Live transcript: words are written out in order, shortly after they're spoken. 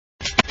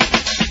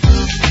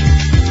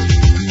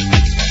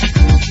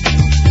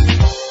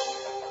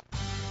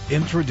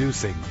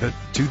Introducing the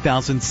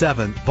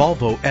 2007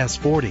 Volvo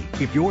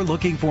S40. If you're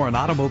looking for an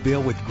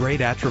automobile with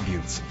great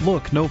attributes,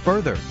 look no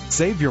further.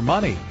 Save your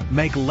money.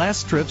 Make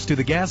less trips to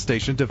the gas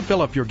station to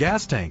fill up your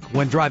gas tank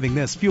when driving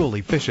this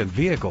fuel-efficient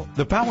vehicle.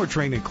 The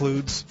powertrain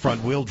includes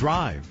front-wheel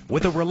drive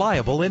with a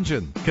reliable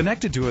engine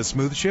connected to a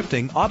smooth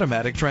shifting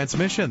automatic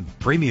transmission.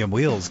 Premium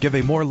wheels give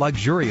a more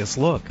luxurious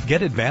look.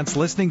 Get advanced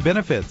listening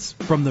benefits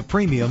from the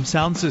premium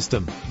sound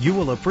system. You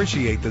will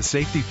appreciate the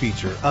safety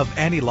feature of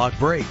anti-lock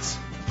brakes.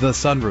 The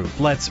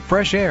sunroof lets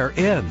fresh air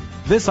in.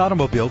 This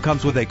automobile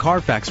comes with a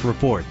Carfax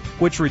report,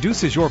 which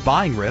reduces your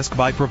buying risk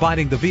by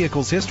providing the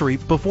vehicle's history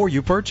before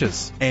you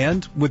purchase.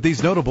 And with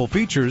these notable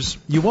features,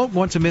 you won't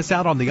want to miss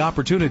out on the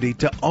opportunity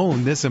to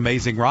own this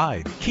amazing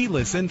ride.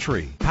 Keyless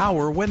entry,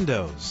 power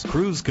windows,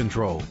 cruise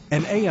control,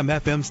 an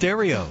AM/FM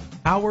stereo,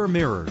 power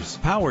mirrors,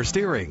 power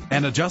steering,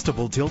 and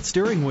adjustable tilt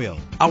steering wheel.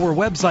 Our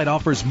website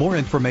offers more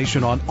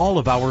information on all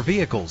of our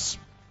vehicles.